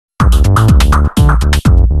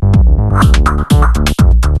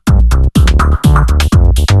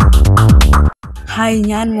Hi,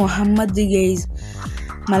 ഞാൻ Muhammad guys.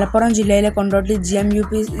 Malappuram ജില്ലയിലെ Kondotty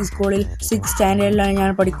GMUP സ്കൂളിൽ 6th സ്റ്റാൻഡേർഡിലാണ് ഞാൻ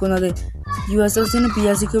പഠിക്കുന്നത്. USSനും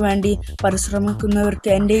PSCക്കും വേണ്ടി പരിശ്രമിക്കുന്നവർക്ക്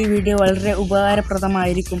എൻ്റെ ഈ വീഡിയോ വളരെ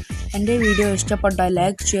ഉപകാരപ്രദമായിരിക്കും. എൻ്റെ വീഡിയോ ഇഷ്ടപ്പെട്ടാൽ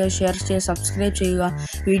ലൈക്ക് ചെയ്യുക, ഷെയർ ചെയ്യുക, സബ്സ്ക്രൈബ് ചെയ്യുക.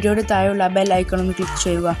 വീഡിയോയുടെ താഴെയുള്ള ബെൽ ഐക്കൺ ഒന്ന് ക്ലിക്ക്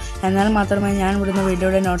ചെയ്യുക. എന്നാൽ മാത്രമേ ഞാൻ വിടുന്ന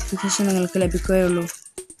വീഡിയോയുടെ നോട്ടിഫിക്കേഷൻ നിങ്ങൾക്ക് ലഭിക്കുകയുള്ളൂ.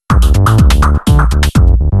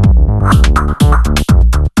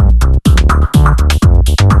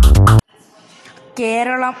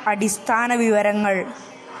 കേരളം അടിസ്ഥാന വിവരങ്ങൾ.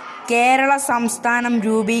 കേരള സംസ്ഥാനം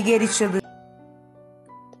രൂപീകരിച്ചത്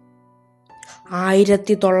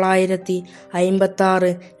 1956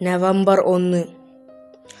 നവംബർ 1.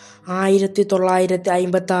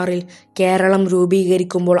 1956 കേരളം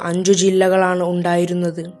രൂപീകരിക്കുമ്പോൾ 5 ജില്ലകളാണ്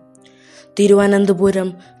ഉണ്ടായിരുന്നത്: തിരുവനന്തപുരം,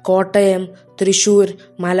 കോട്ടയം, തൃശൂർ,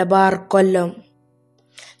 മലബാർ, കൊല്ലം.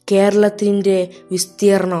 കേരളത്തിൻ്റെ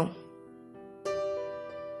വിസ്തീർണം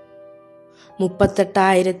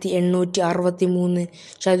 38,863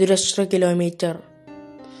 ചതുരശ്ര കിലോമീറ്റർ.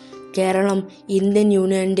 കേരളം ഇന്ത്യൻ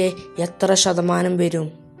യൂണിയൻ്റെ എത്ര ശതമാനം വരും?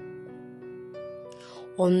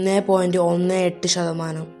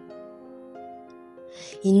 1.18%.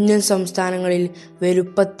 ഇന്ത്യൻ സംസ്ഥാനങ്ങളിൽ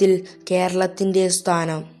വലുപ്പത്തിൽ കേരളത്തിൻ്റെ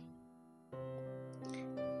സ്ഥാനം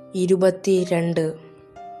 22.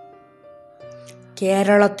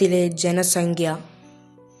 കേരളത്തിലെ ജനസംഖ്യ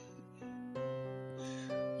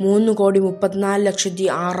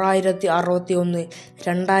 3,34,661.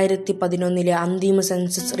 2011 അന്തിമ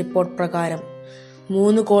സെൻസസ് റിപ്പോർട്ട് പ്രകാരം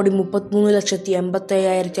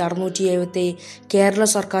 3,33,87,677 കേരള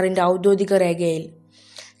സർക്കാരിൻ്റെ ഔദ്യോഗിക രേഖയിൽ.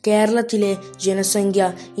 കേരളത്തിലെ ജനസംഖ്യ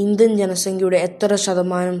ഇന്ത്യൻ ജനസംഖ്യയുടെ എത്ര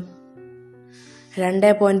ശതമാനം?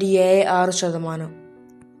 2.76%.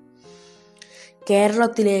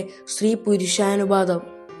 കേരളത്തിലെ സ്ത്രീ പുരുഷാനുപാതം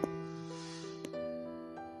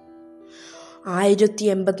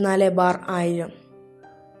 1084/1000.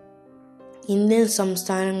 ഇന്ത്യൻ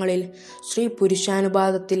സംസ്ഥാനങ്ങളിൽ സ്ത്രീ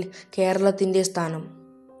പുരുഷാനുപാതത്തിൽ കേരളത്തിൻ്റെ സ്ഥാനം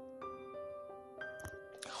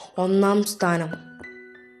 1ാം സ്ഥാനം.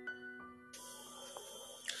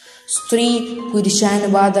 സ്ത്രീ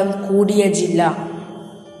പുരുഷാനുപാതം കൂടിയ ജില്ല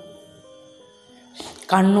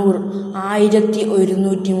കണ്ണൂർ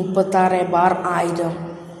 1136/1000.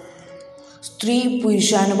 സ്ത്രീ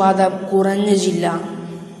പുരുഷാനുപാതം കുറഞ്ഞ ജില്ല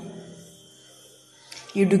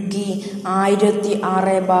ഇടുക്കി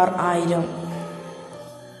 1006/1000.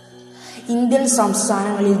 ഇന്ത്യൻ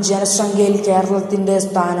സംസ്ഥാനങ്ങളിൽ ജനസംഖ്യയിൽ കേരളത്തിൻ്റെ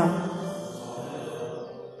സ്ഥാനം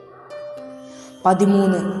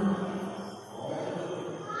 13.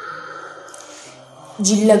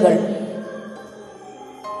 ജില്ലകൾ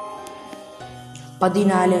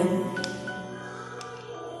 14.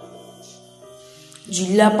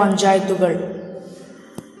 ജില്ലാ പഞ്ചായത്തുകൾ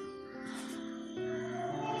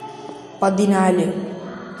 14.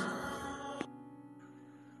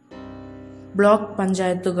 ബ്ലോക്ക്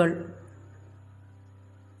പഞ്ചായത്തുകൾ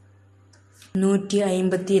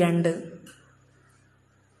 152.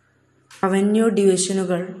 റവന്യൂ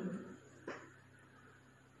ഡിവിഷനുകൾ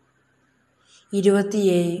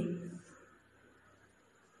 27.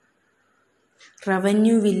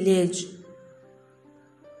 റവന്യൂ വില്ലേജ്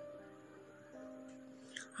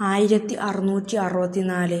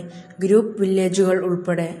 1664 ഗ്രൂപ്പ് വില്ലേജുകൾ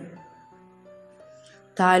ഉൾപ്പെടെ.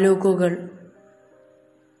 താലൂക്കുകൾ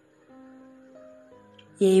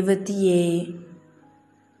 77.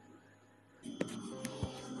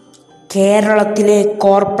 കേരളത്തിലെ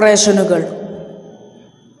കോർപ്പറേഷനുകൾ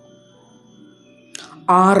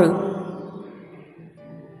 6.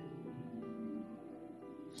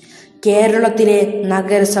 കേരളത്തിലെ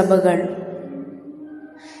നഗരസഭകൾ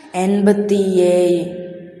 87.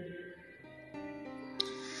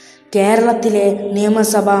 കേരളത്തിലെ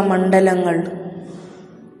നിയമസഭാ മണ്ഡലങ്ങൾ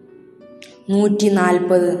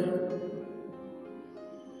 140.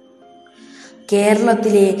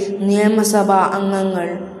 കേരളത്തിലെ നിയമസഭാ അംഗങ്ങൾ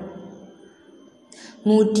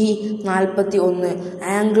 141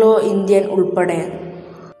 ആംഗ്ലോ ഇന്ത്യൻ ഉൾപ്പെടെ.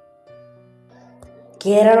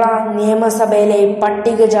 കേരള നിയമസഭയിലെ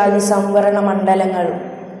പട്ടികജാതി സംവരണ മണ്ഡലങ്ങൾ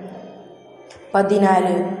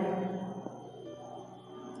 14.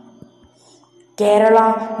 കേരള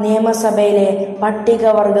നിയമസഭയിലെ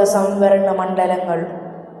പട്ടികവർഗ സംവരണ മണ്ഡലങ്ങൾ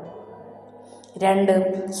 2.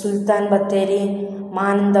 സുൽത്താൻ ബത്തേരി,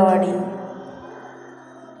 മാനന്തവാടി.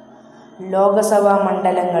 ലോകസഭാ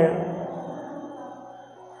മണ്ഡലങ്ങൾ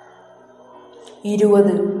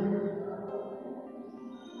 20.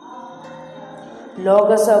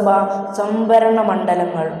 ലോകസഭാ സംവരണ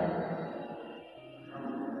മണ്ഡലങ്ങൾ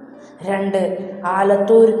 2.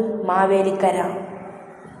 ആലത്തൂർ, മാവേലിക്കര.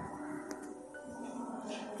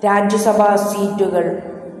 രാജ്യസഭാ സീറ്റുകൾ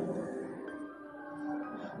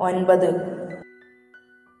 9.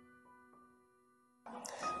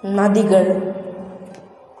 നദികൾ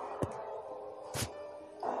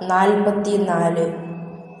 44.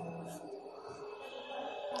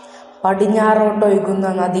 പടിഞ്ഞാറോട്ടൊഴുകുന്ന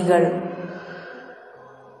നദികൾ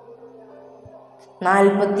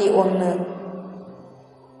 41.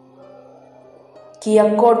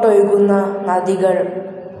 കിഴക്കോട്ടൊഴുകുന്ന നദികൾ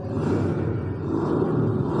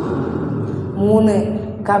 3.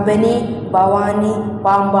 കബനി, ഭവാനി,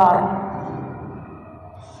 പാമ്പാർ.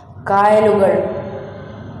 കായലുകൾ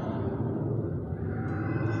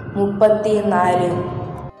 34.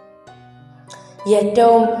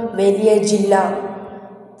 ഏറ്റവും വലിയ ജില്ല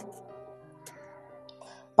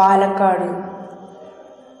പാലക്കാട്.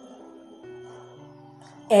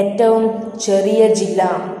 ഏറ്റവും ചെറിയ ജില്ല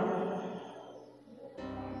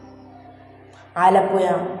ആലപ്പുഴ.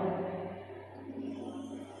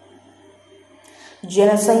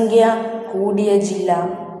 ജനസംഖ്യ കൂടിയ ജില്ല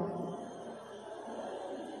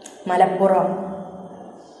മലപ്പുറം.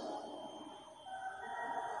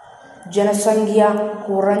 ജനസംഖ്യ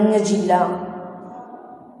കുറഞ്ഞ ജില്ല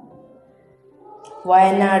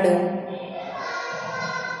വയനാട്.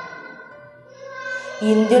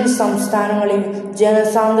 ഇന്ത്യൻ സംസ്ഥാനങ്ങളിൽ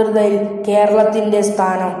ജനസാന്ദ്രതയിൽ കേരളത്തിൻ്റെ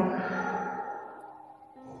സ്ഥാനം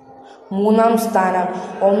 3-ാം സ്ഥാനം.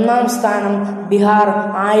 1-ാം സ്ഥാനം ബീഹാർ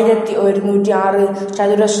 1106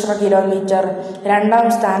 ചതുരശ്ര കിലോമീറ്റർ. 2-ാം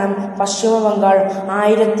സ്ഥാനം പശ്ചിമ ബംഗാൾ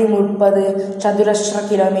 1030 ചതുരശ്ര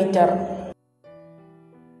കിലോമീറ്റർ.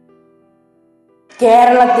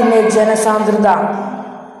 കേരളത്തിൻ്റെ ജനസാന്ദ്രത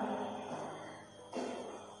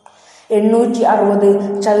 860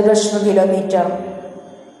 ചതുരശ്ര കിലോമീറ്റർ.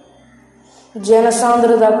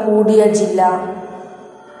 ജനസാന്ദ്രത കൂടിയ ജില്ല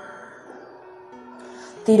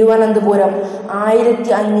തിരുവനന്തപുരം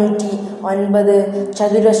 1509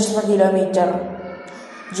 ചതുരശ്ര കിലോമീറ്റർ.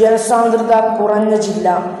 ജനസാന്ദ്രത കുറഞ്ഞ ജില്ല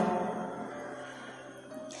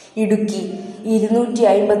ഇടുക്കി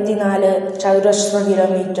 254 ചതുരശ്ര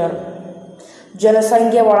കിലോമീറ്റർ.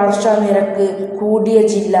 ജനസംഖ്യ വളർച്ചാ നിരക്ക് കൂടിയ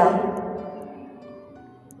ജില്ല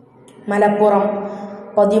മലപ്പുറം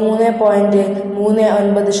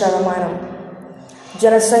 13.39%.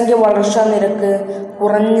 ജനസംഖ്യ വളർച്ചാ നിരക്ക്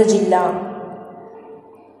കുറഞ്ഞ ജില്ല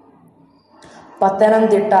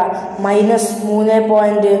പത്തനംതിട്ട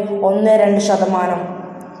 -3.12%.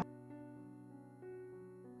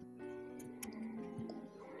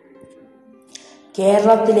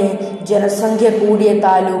 കേരളത്തിലെ ജനസംഖ്യ കൂടിയ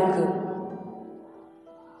താലൂക്ക്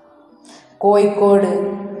കോഴിക്കോട്.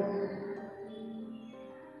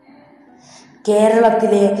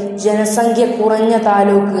 കേരളത്തിലെ ജനസംഖ്യ കുറഞ്ഞ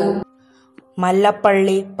താലൂക്ക്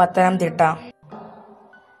മല്ലപ്പള്ളി, പത്തനംതിട്ട.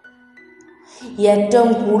 ഏറ്റവും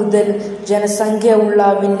കൂടുതൽ ജനസംഖ്യ ഉള്ള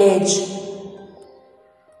വില്ലേജ്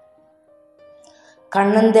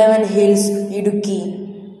കണ്ണൻദേവൻ ഹിൽസ്, ഇടുക്കി.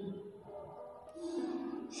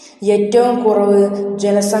 ഏറ്റവും കുറവ്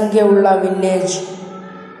ജനസംഖ്യ ഉള്ള വില്ലേജ്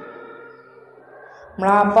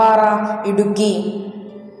മ്ലാപ്പാറ, ഇടുക്കി.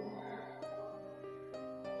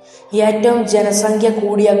 ഏറ്റവും ജനസംഖ്യ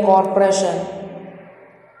കൂടിയ കോർപ്പറേഷൻ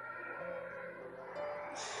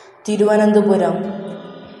തിരുവനന്തപുരം.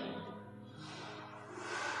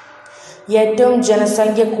 ഏറ്റവും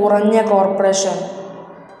ജനസംഖ്യ കുറഞ്ഞ കോർപ്പറേഷൻ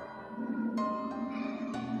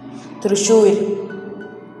തൃശൂർ.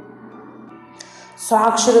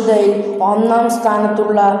 സാക്ഷരതയിൽ 1-ാം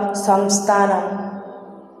സ്ഥാനത്തുള്ള സംസ്ഥാനം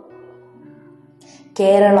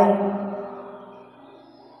കേരളം.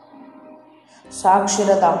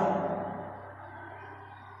 സാക്ഷരത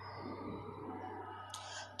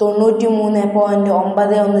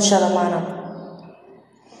 93.91%.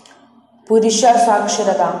 പുരുഷ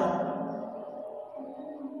സാക്ഷരത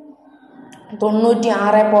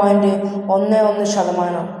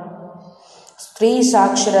 96.11%. സ്ത്രീ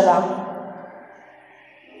സാക്ഷരത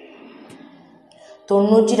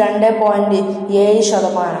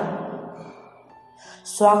 92.7%.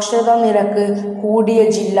 സാക്ഷരതാ നിരക്ക് കൂടിയ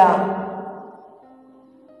ജില്ല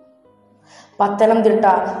പത്തനംതിട്ട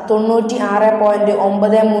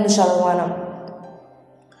 96.93%.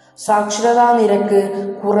 സാക്ഷരതാ നിരക്ക്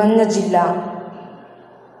കുറഞ്ഞ ജില്ല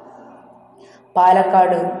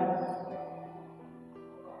പാലക്കാട്.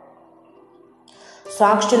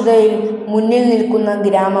 സാക്ഷരതയിൽ മുന്നിൽ നിൽക്കുന്ന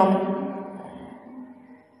ഗ്രാമം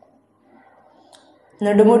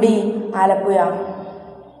നെടുമുടി, ആലപ്പുഴ.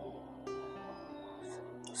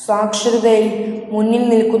 സാക്ഷരതയിൽ മുന്നിൽ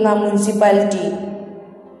നിൽക്കുന്ന മുനിസിപ്പാലിറ്റി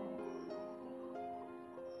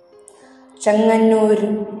ചെങ്ങന്നൂർ.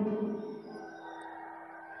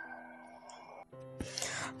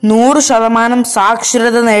 100%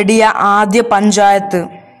 സാക്ഷരത നേടിയ ആദ്യ പഞ്ചായത്ത്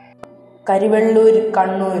കരിവെള്ളൂർ,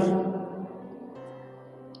 കണ്ണൂർ.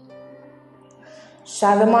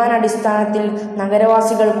 ശതമാനാടിസ്ഥാനത്തിൽ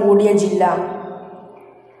നഗരവാസികൾ കൂടിയ ജില്ല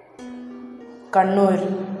കണ്ണൂർ.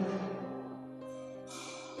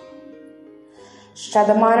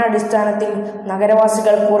 ശതമാനാടിസ്ഥാനത്തിൽ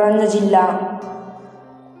നഗരവാസികൾ കുറഞ്ഞ ജില്ല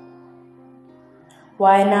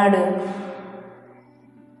വയനാട്.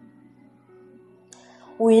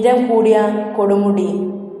 ഉയരം കൂടിയ കൊടുമുടി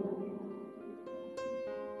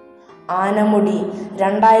ആനമുടി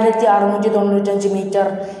 2695 മീറ്റർ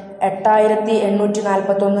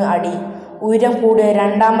 8841 അടി. ഉയരം കൂടിയ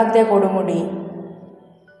രണ്ടാമത്തെ കൊടുമുടി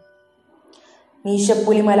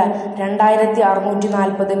മീശപ്പുലിമല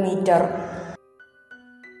 2640 മീറ്റർ.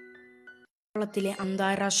 കേരളത്തിലെ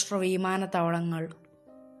അന്താരാഷ്ട്ര വിമാനത്താവളങ്ങൾ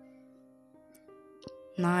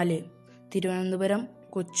 4. തിരുവനന്തപുരം,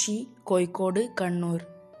 കൊച്ചി, കോഴിക്കോട്, കണ്ണൂർ.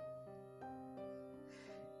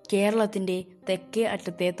 കേരളത്തിൻ്റെ തെക്കേ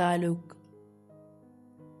അറ്റത്തെ താലൂക്ക്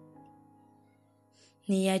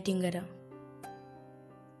നെയ്യാറ്റിൻകര.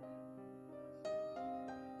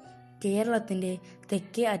 കേരളത്തിൻ്റെ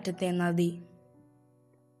തെക്കേ അറ്റത്തെ നദി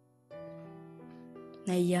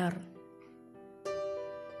നെയ്യാർ.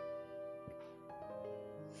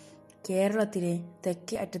 കേരളത്തിലെ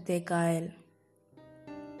തെക്കേ അറ്റത്തെ കായൽ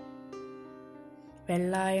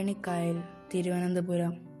വെള്ളായണിക്കായൽ,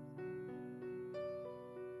 തിരുവനന്തപുരം.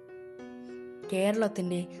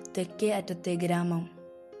 കേരളത്തിൻ്റെ തെക്കേ അറ്റത്തെ ഗ്രാമം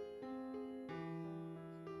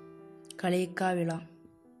കളിയിക്കാവിള.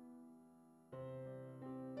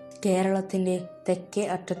 കേരളത്തിൻ്റെ തെക്കേ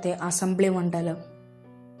അറ്റത്തെ അസംബ്ലി മണ്ഡലം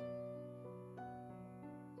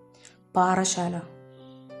പാറശാല.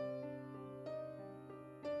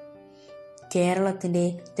 കേരളത്തിൻ്റെ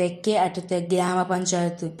തെക്കേ അറ്റത്തെ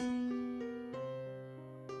ഗ്രാമപഞ്ചായത്ത്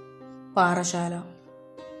പാറശാല.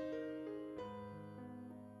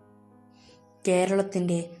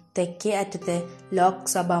 കേരളത്തിൻ്റെ തെക്കേ അറ്റത്തെ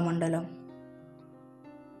ലോക്സഭാ മണ്ഡലം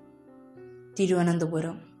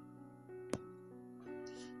തിരുവനന്തപുരം.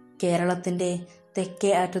 കേരളത്തിൻ്റെ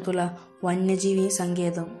തെക്കേ അറ്റത്തുള്ള വന്യജീവി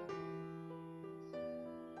സങ്കേതം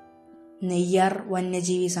നെയ്യാർ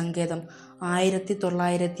വന്യജീവി സങ്കേതം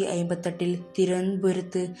 1958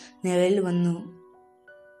 തിരുവനന്തപുരത്ത് നിലവിൽ വന്നു.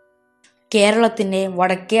 കേരളത്തിൻ്റെ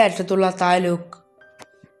വടക്കേ അറ്റത്തുള്ള താലൂക്ക്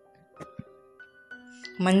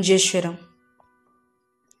മഞ്ചേശ്വരം.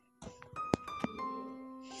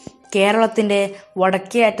 കേരളത്തിൻ്റെ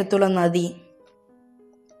വടക്കേ അറ്റത്തുള്ള നദി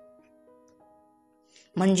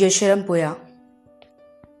മഞ്ചേശ്വരം പുഴ.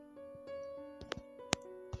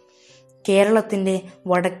 കേരളത്തിൻ്റെ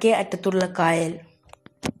വടക്കേ അറ്റത്തുള്ള കായൽ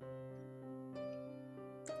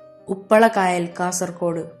ഉപ്പള കായൽ,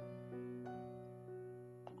 കാസർഗോഡ്.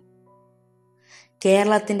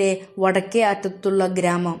 കേരളത്തിൻ്റെ വടക്കേ അറ്റത്തുള്ള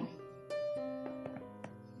ഗ്രാമം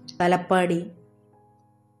തലപ്പാടി.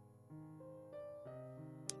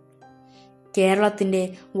 കേരളത്തിൻ്റെ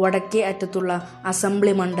വടക്കേ അറ്റത്തുള്ള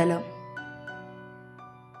അസംബ്ലി മണ്ഡലം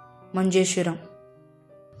മഞ്ചേശ്വരം.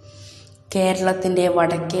 കേരളത്തിൻ്റെ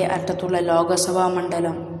വടക്കേ അറ്റത്തുള്ള ലോകസഭാ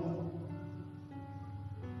മണ്ഡലം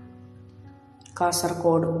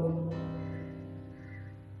കാസർഗോഡ്.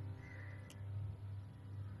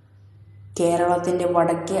 കേരളത്തിൻ്റെ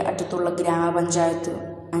വടക്കേ അറ്റത്തുള്ള ഗ്രാമപഞ്ചായത്ത്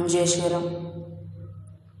മഞ്ചേശ്വരം.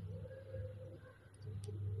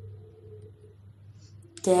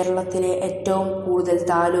 കേരളത്തിലെ ഏറ്റവും കൂടുതൽ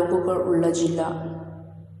താലൂക്കുകൾ ഉള്ള ജില്ല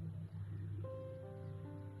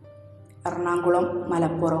എറണാകുളം,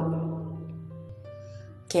 മലപ്പുറം.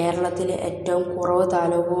 കേരളത്തിലെ ഏറ്റവും കുറവ്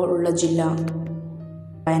താലൂക്കുകൾ ഉള്ള ജില്ല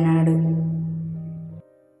വയനാട്.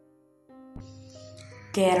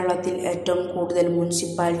 കേരളത്തിൽ ഏറ്റവും കൂടുതൽ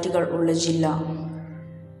മുനിസിപ്പാലിറ്റികൾ ഉള്ള ജില്ല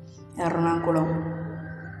എറണാകുളം.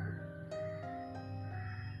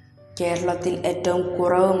 കേരളത്തിൽ ഏറ്റവും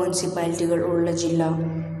കുറവ് മുനിസിപ്പാലിറ്റികൾ ഉള്ള ജില്ല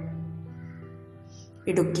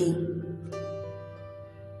ഇടുക്കി.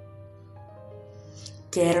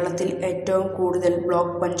 കേരളത്തിൽ ഏറ്റവും കൂടുതൽ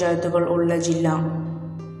ബ്ലോക്ക് പഞ്ചായത്തുകൾ ഉള്ള ജില്ല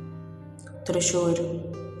തൃശ്ശൂർ.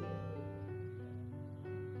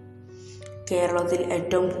 കേരളത്തിൽ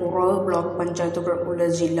ഏറ്റവും കുറവ് ബ്ലോക്ക് പഞ്ചായത്തുകൾ ഉള്ള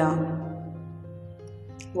ജില്ല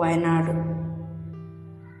വയനാട്.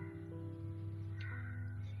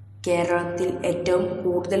 കേരളത്തിൽ ഏറ്റവും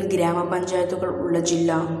കൂടുതൽ ഗ്രാമപഞ്ചായത്തുകൾ ഉള്ള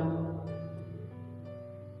ജില്ല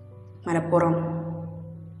മലപ്പുറം.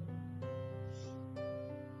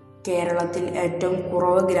 കേരളത്തിൽ ഏറ്റവും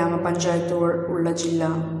കുറവ് ഗ്രാമപഞ്ചായത്തുകൾ ഉള്ള ജില്ല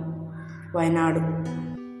വയനാട്.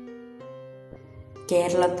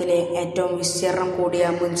 കേരളത്തിലെ ഏറ്റവും വിസ്തീർണം കൂടിയ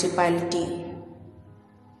മുനിസിപ്പാലിറ്റി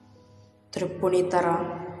തൃപ്പൂണിത്തറ.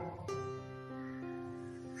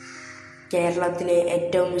 കേരളത്തിലെ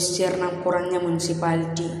ഏറ്റവും വിസ്തീർണം കുറഞ്ഞ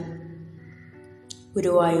മുനിസിപ്പാലിറ്റി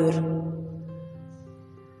ഗുരുവായൂർ.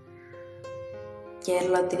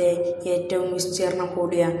 കേരളത്തിലെ ഏറ്റവും വിസ്തീർണം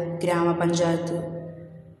കൂടിയ ഗ്രാമപഞ്ചായത്ത്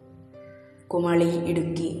കുമളി,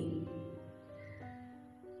 ഇടുക്കി.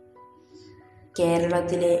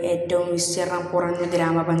 കേരളത്തിലെ ഏറ്റവും വിസ്തീർണം കുറഞ്ഞ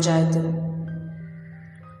ഗ്രാമപഞ്ചായത്ത്.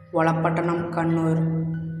 വളപട്ടണം, കണ്ണൂർ.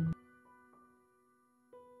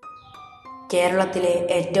 കേരളത്തിലെ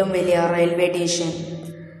ഏറ്റവും വലിയ റെയിൽവേ ഡിവിഷൻ.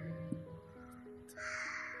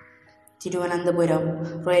 തിരുവനന്തപുരം.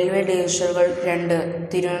 റെയിൽവേ ഡിവിഷനുകൾ 2: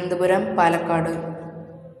 തിരുവനന്തപുരം, പാലക്കാട്.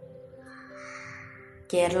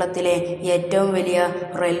 കേരളത്തിലെ ഏറ്റവും വലിയ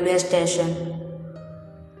റെയിൽവേ സ്റ്റേഷൻ.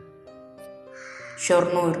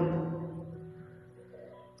 ഷൊർണൂർ.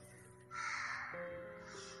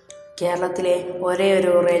 കേരളത്തിലെ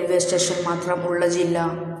ഒരേയൊരു റെയിൽവേ സ്റ്റേഷൻ മാത്രം ഉള്ള ജില്ല.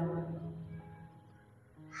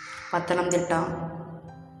 പത്തനംതിട്ട.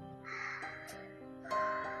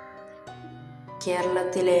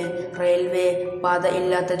 കേരളത്തിലെ റെയിൽവേ പാത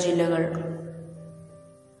ഇല്ലാത്ത ജില്ലകൾ.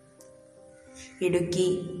 ഇടുക്കി,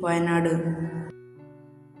 വയനാട്.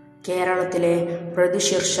 കേരളത്തിലെ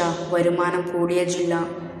പ്രതിശീർഷ വരുമാനം കൂടിയ ജില്ല.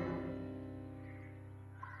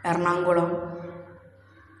 എറണാകുളം.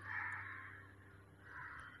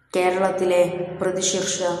 കേരളത്തിലെ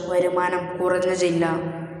പ്രതിശീർഷ വരുമാനം കുറഞ്ഞ ജില്ല.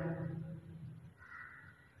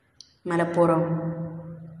 മലപ്പുറം.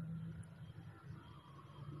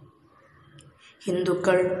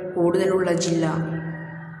 ഹിന്ദുക്കൾ കൂടുതലുള്ള ജില്ല.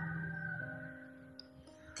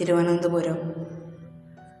 തിരുവനന്തപുരം.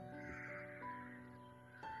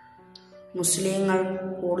 മുസ്ലിങ്ങൾ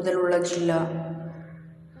കൂടുതലുള്ള ജില്ല.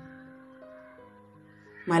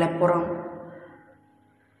 മലപ്പുറം.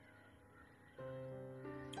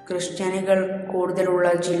 ക്രിസ്ത്യാനികൾ കൂടുതലുള്ള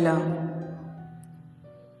ജില്ല.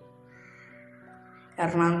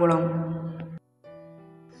 എറണാകുളം.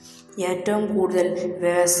 ഏറ്റവും കൂടുതൽ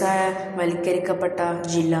വ്യവസായവൽക്കരിക്കപ്പെട്ട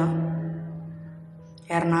ജില്ല.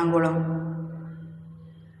 എറണാകുളം.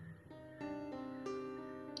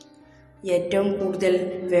 ഏറ്റവും കൂടുതൽ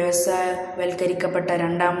വ്യവസായവൽക്കരിക്കപ്പെട്ട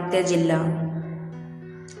രണ്ടാമത്തെ ജില്ല.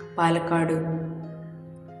 പാലക്കാട്.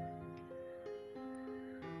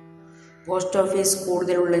 പോസ്റ്റ് ഓഫീസ്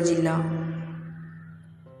കൂടുതലുള്ള ജില്ല.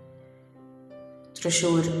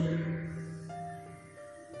 തൃശ്ശൂർ.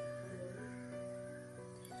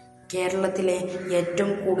 കേരളത്തിലെ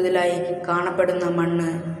ഏറ്റവും കൂടുതലായി കാണപ്പെടുന്ന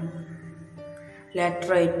മണ്ണ്.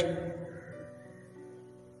 ലാറ്ററൈറ്റ്.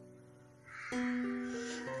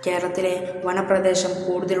 കേരളത്തിലെ വനപ്രദേശം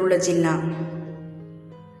കൂടുതലുള്ള ജില്ല.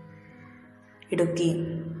 ഇടുക്കി.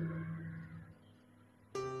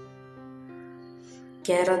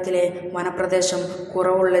 കേരളത്തിലെ വനപ്രദേശം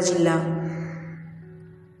കുറവുള്ള ജില്ല.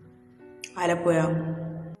 ആലപ്പുഴ.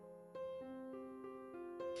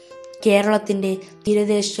 കേരളത്തിൻ്റെ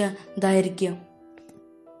തീരദേശ ദൈർഘ്യം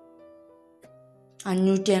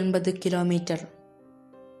 580 കിലോമീറ്റർ.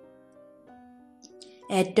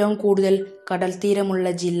 ഏറ്റവും കൂടുതൽ കടൽത്തീരമുള്ള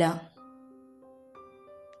ജില്ല.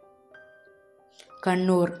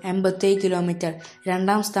 കണ്ണൂർ 87 കിലോമീറ്റർ.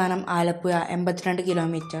 രണ്ടാം സ്ഥാനം ആലപ്പുഴ 82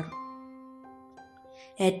 കിലോമീറ്റർ.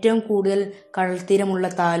 ഏറ്റവും കൂടുതൽ കടൽത്തീരമുള്ള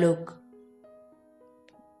താലൂക്ക്.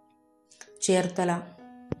 ചേർത്തല.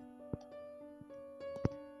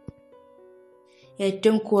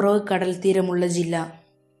 ഏറ്റവും കുറവ് കടൽത്തീരമുള്ള ജില്ല.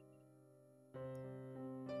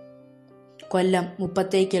 കൊല്ലം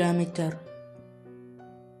 37 കിലോമീറ്റർ.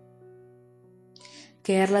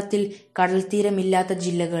 കേരളത്തിൽ കടൽത്തീരമില്ലാത്ത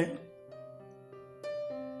ജില്ലകൾ.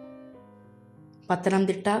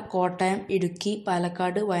 പത്തനംതിട്ട, കോട്ടയം, ഇടുക്കി,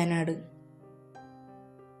 പാലക്കാട്, വയനാട്.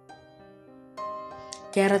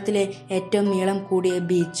 കേരളത്തിലെ ഏറ്റവും നീളം കൂടിയ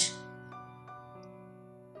ബീച്ച്.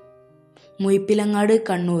 മുയ്പിലങ്ങാട്,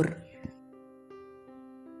 കണ്ണൂർ.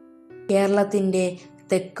 കേരളത്തിൻ്റെ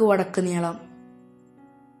തെക്ക് വടക്ക് നീളം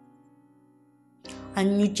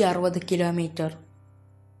 560 കിലോമീറ്റർ.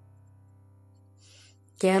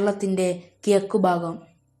 കേരളത്തിൻ്റെ കിഴക്കുഭാഗം.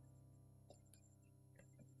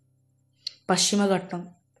 പശ്ചിമഘട്ടം.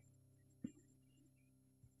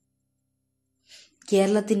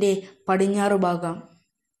 കേരളത്തിൻ്റെ പടിഞ്ഞാറ് ഭാഗം.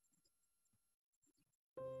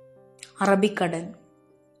 അറബിക്കടൽ.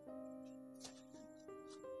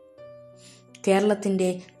 കേരളത്തിൻ്റെ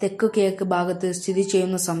തെക്കുകിഴക്ക് ഭാഗത്ത് സ്ഥിതി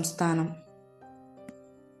ചെയ്യുന്ന സംസ്ഥാനം.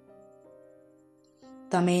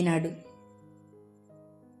 തമിഴ്നാട്.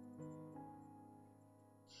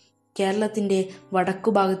 കേരളത്തിൻ്റെ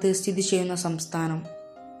വടക്കുഭാഗത്ത് സ്ഥിതി ചെയ്യുന്ന സംസ്ഥാനം.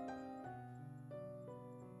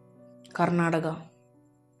 കർണാടക.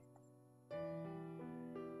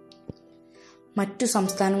 മറ്റു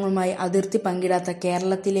സംസ്ഥാനങ്ങളുമായി അതിർത്തി പങ്കിടാത്ത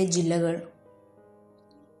കേരളത്തിലെ ജില്ലകൾ.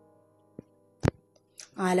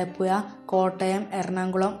 ആലപ്പുഴ, കോട്ടയം,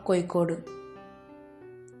 എറണാകുളം, കോഴിക്കോട്.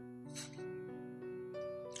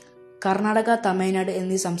 കർണാടക, തമിഴ്നാട്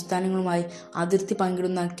എന്നീ സംസ്ഥാനങ്ങളുമായി അതിർത്തി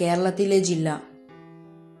പങ്കിടുന്ന കേരളത്തിലെ ജില്ല.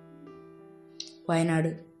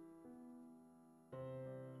 വയനാട്.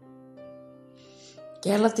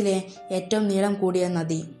 കേരളത്തിലെ ഏറ്റവും നീളം കൂടിയ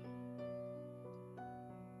നദി.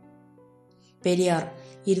 പെരിയാർ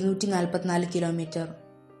 244 കിലോമീറ്റർ.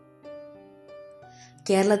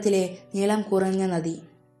 കേരളത്തിലെ നീളം കുറഞ്ഞ നദി.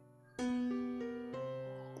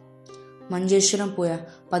 മഞ്ചേശ്വരം പുഴ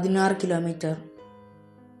 16 കിലോമീറ്റർ.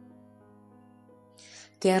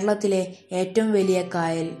 കേരളത്തിലെ ഏറ്റവും വലിയ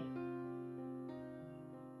കായൽ.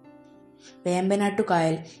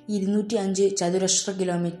 വേമ്പനാട്ടുകായൽ 205 ചതുരശ്ര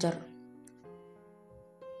കിലോമീറ്റർ.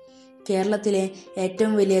 കേരളത്തിലെ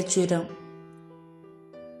ഏറ്റവും വലിയ ചുരം.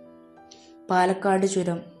 പാലക്കാട്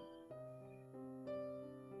ചുരം.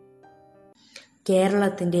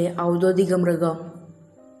 കേരളത്തിന്റെ ഔദ്യോഗിക മൃഗം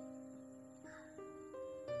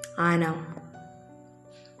ആന.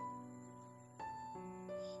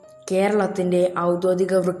 കേരളത്തിന്റെ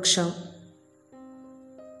ഔദ്യോഗിക വൃക്ഷം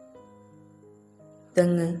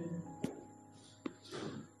തെങ്ങ്.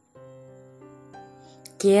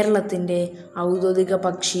 കേരളത്തിന്റെ ഔദ്യോഗിക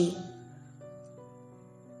പക്ഷി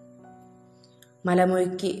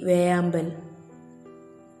മലമുഴക്കി വേഴാമ്പൽ.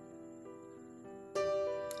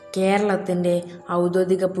 കേരളത്തിന്റെ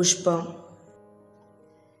ഔദ്യോഗിക പുഷ്പം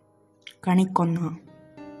കണിക്കൊന്ന.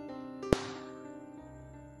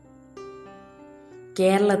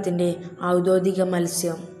 കേരളത്തിന്റെ ഔദ്യോഗിക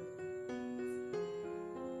മത്സ്യം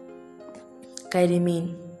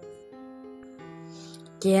കരിമീൻ.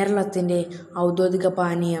 കേരളത്തിന്റെ ഔദ്യോഗിക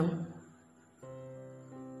പാനീയം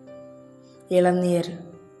ഇളനീർ.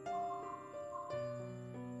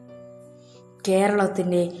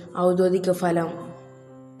 കേരളത്തിന്റെ ഔദ്യോഗിക ഫലം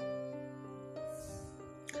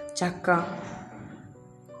ചക്ക.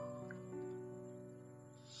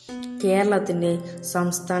 കേരളത്തിന്റെ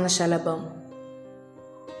സംസ്ഥാന ശലഭം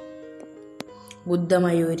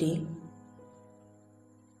ബുദ്ധമയൂരി.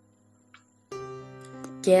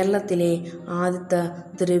 കേരളത്തിലെ ആദ്യത്തെ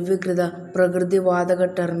ദ്രവീകൃത പ്രകൃതിവാതക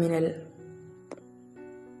ടെർമിനൽ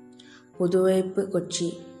പുതുവൈപ്പ്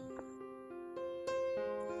കൊച്ചി.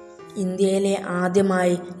 ഇന്ത്യയിലെ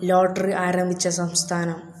ആദ്യമായി ലോട്ടറി ആരംഭിച്ച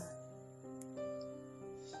സംസ്ഥാനം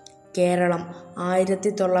കേരളം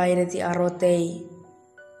 1967.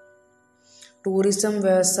 ടൂറിസം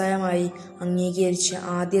വ്യവസായമായി അംഗീകരിച്ച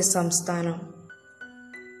ആദ്യ സംസ്ഥാനം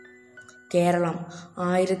കേരളം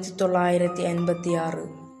 1986.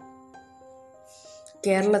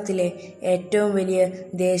 കേരളത്തിലെ ഏറ്റവും വലിയ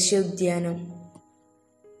ദേശീയോദ്യാനം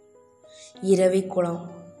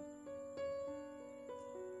ഇരവിക്കുളം.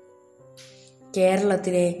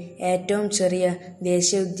 കേരളത്തിലെ ഏറ്റവും ചെറിയ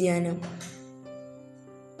ദേശീയോദ്യാനം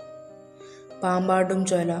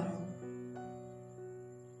പാമ്പാടുംചോല.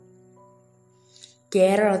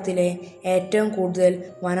 കേരളത്തിലെ ഏറ്റവും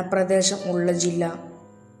കൂടുതൽ വനപ്രദേശം ഉള്ള ജില്ല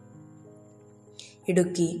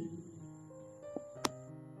ഇടുക്കി.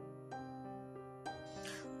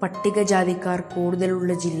 പട്ടികജാതിക്കാർ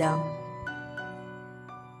കൂടുതലുള്ള ജില്ല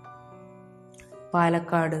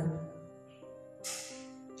പാലക്കാട്.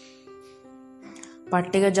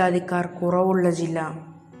 പട്ടികജാതിക്കാർ കുറവുള്ള ജില്ല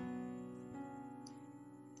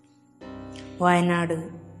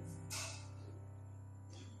വയനാട്.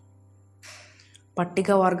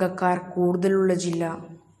 പട്ടികവർഗക്കാർ കൂടുതലുള്ള ജില്ല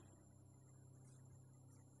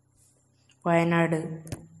വയനാട്.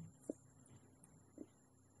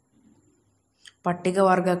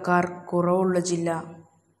 പട്ടികവർഗക്കാർ കുറവുള്ള ജില്ല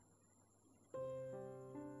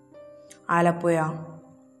ആലപ്പുഴ.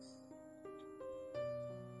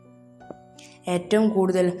 ഏറ്റവും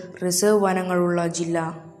കൂടുതൽ റിസർവ് വനങ്ങളുള്ള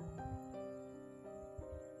ജില്ല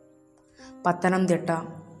പത്തനംതിട്ട.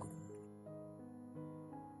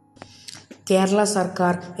 കേരള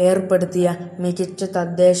സർക്കാർ ഏർപ്പെടുത്തിയ മികച്ച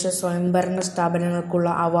തദ്ദേശ സ്വയംഭരണ സ്ഥാപനങ്ങൾക്കുള്ള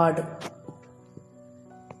അവാർഡ്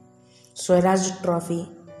സ്വരാജ് ട്രോഫി.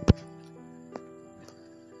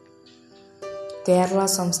 കേരള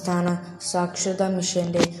സംസ്ഥാന സാക്ഷരതാ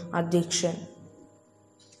മിഷന്റെ അധ്യക്ഷൻ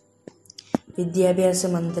വിദ്യാഭ്യാസ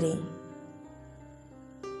മന്ത്രി.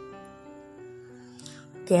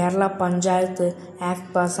 കേരള പഞ്ചായത്ത്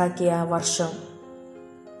ആക്ട് പാസാക്കിയ വർഷം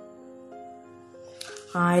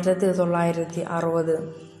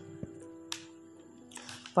 1960.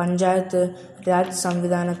 പഞ്ചായത്ത് രാജ്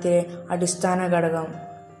സംവിധാനത്തിലെ അടിസ്ഥാന ഘടകം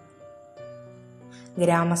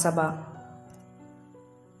ഗ്രാമസഭ.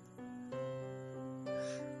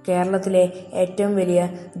 കേരളത്തിലെ ഏറ്റവും വലിയ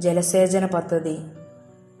ജലസേചന പദ്ധതി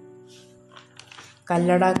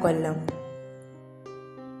കല്ലട കൊല്ലം.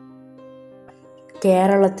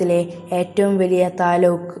 കേരളത്തിലെ ഏറ്റവും വലിയ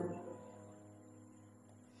താലൂക്ക്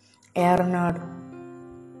ഏറനാട്.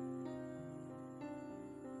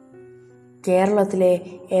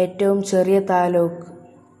 കേരളത്തിലെ ഏറ്റവും ചെറിയ താലൂക്ക്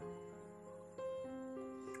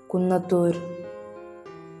കുന്നത്തൂർ.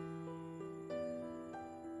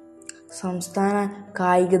 സംസ്ഥാന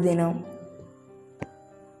കായിക ദിനം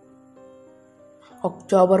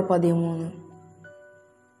ഒക്ടോബർ 13.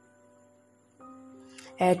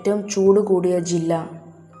 ഏറ്റവും ചൂട് കൂടിയ ജില്ല?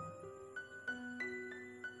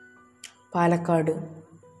 പാലക്കാട്.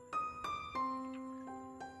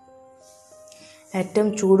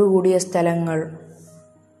 ഏറ്റവും ചൂട് കൂടിയ സ്ഥലങ്ങൾ?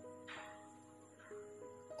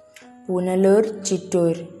 പുനലൂർ,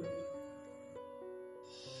 ചിറ്റൂർ.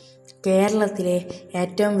 കേരളത്തിലെ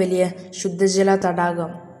ഏറ്റവും വലിയ ശുദ്ധജല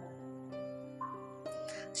തടാകം?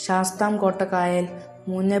 ശാസ്താംകോട്ട കായൽ,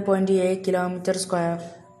 3.7 km².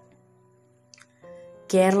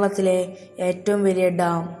 കേരളത്തിലെ ഏറ്റവും വലിയ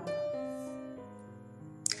ഡാം?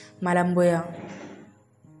 മലമ്പുഴ.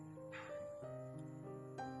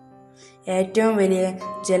 ഏറ്റവും വലിയ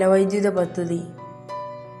ജലവൈദ്യുത പദ്ധതി?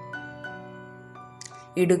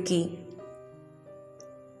 ഇടുക്കി.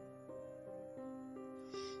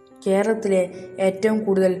 കേരളത്തിലെ ഏറ്റവും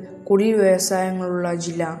കൂടുതൽ കുടിൽ വ്യവസായങ്ങളുള്ള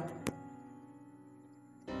ജില്ല?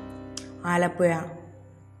 ആലപ്പുഴ.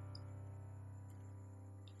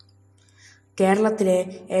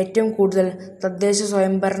 കേരളത്തിലെ ഏറ്റവും കൂടുതൽ തദ്ദേശ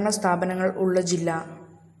സ്വയംഭരണ സ്ഥാപനങ്ങൾ ഉള്ള ജില്ല?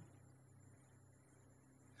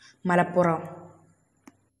 മലപ്പുറം.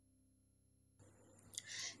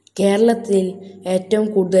 കേരളത്തിൽ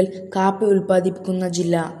ഏറ്റവും കൂടുതൽ കാപ്പി ഉൽപ്പാദിപ്പിക്കുന്ന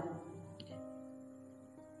ജില്ല?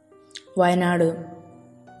 വയനാട്.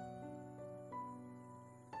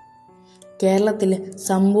 കേരളത്തിൽ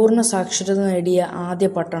സമ്പൂർണ്ണ സാക്ഷരത നേടിയ ആദ്യ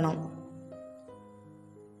പട്ടണം?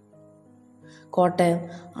 കോട്ടയം.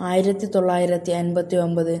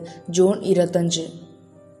 1959 ജൂൺ 25.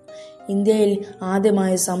 ഇന്ത്യയിൽ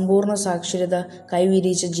ആദ്യമായി സമ്പൂർണ്ണ സാക്ഷരത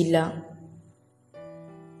കൈവരിച്ച ജില്ല?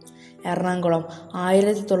 എറണാകുളം.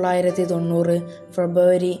 1990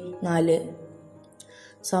 ഫെബ്രുവരി 4.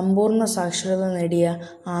 സമ്പൂർണ്ണ സാക്ഷരത നേടിയ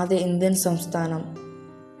ആദ്യ ഇന്ത്യൻ സംസ്ഥാനം?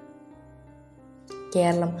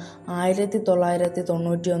 കേരളം.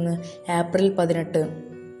 1991 ഏപ്രിൽ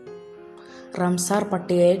 18. റംസാർ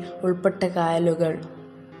പട്ടികയിൽ ഉൾപ്പെട്ട കായലുകൾ?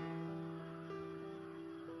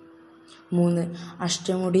 3.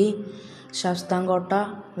 അഷ്ടമുടി, ശാസ്താംകോട്ട,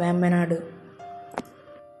 വേമ്പനാട്.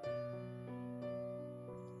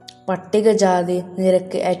 പട്ടികജാതി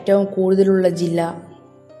നിരക്ക് ഏറ്റവും കൂടുതലുള്ള ജില്ല?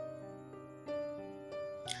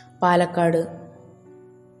 പാലക്കാട്.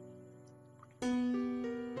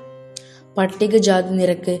 പട്ടികജാതി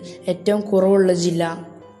നിരക്ക് ഏറ്റവും കുറവുള്ള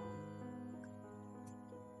ജില്ല?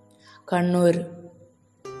 കണ്ണൂർ.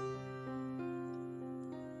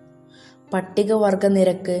 പട്ടികവർഗ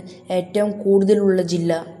നിരക്ക് ഏറ്റവും കൂടുതലുള്ള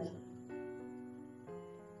ജില്ല?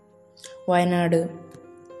 വയനാട്.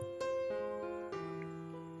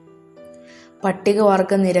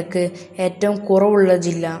 പട്ടികവർഗ നിരക്ക് ഏറ്റവും കുറവുള്ള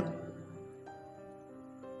ജില്ല?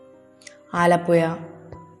 ആലപ്പുഴ.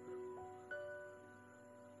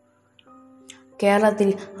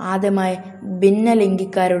 കേരളത്തിൽ ആദ്യമായി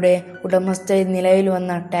ഭിന്നലിംഗിക്കാരുടെ ഉടമസ്ഥതയിൽ നിലവിൽ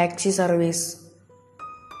വന്ന ടാക്സി സർവീസ്?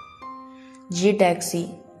 G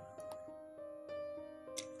taxi.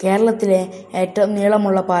 കേരളത്തിലെ ഏറ്റവും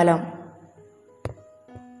നീളമുള്ള പാലം?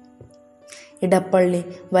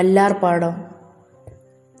 ഇടപ്പള്ളി വല്ലാർപാടം.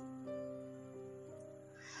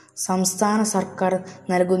 സംസ്ഥാന സർക്കാർ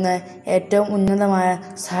നൽകുന്ന ഏറ്റവും ഉന്നതമായ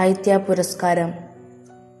സാഹിത്യ പുരസ്കാരം?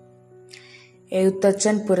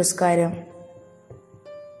 എഴുത്തച്ഛൻ പുരസ്കാരം.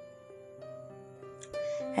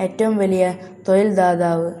 ഏറ്റവും വലിയ തൊഴിൽ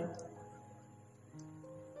ദാതാവ്?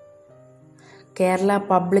 Kerala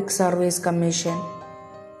public service commission.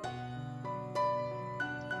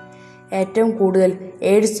 ഏറ്റവും കൂടുതൽ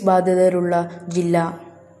എയ്ഡ്സ് ബാധിതരുള്ള ജില്ല?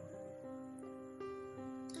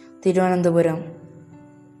 തിരുവനന്തപുരം.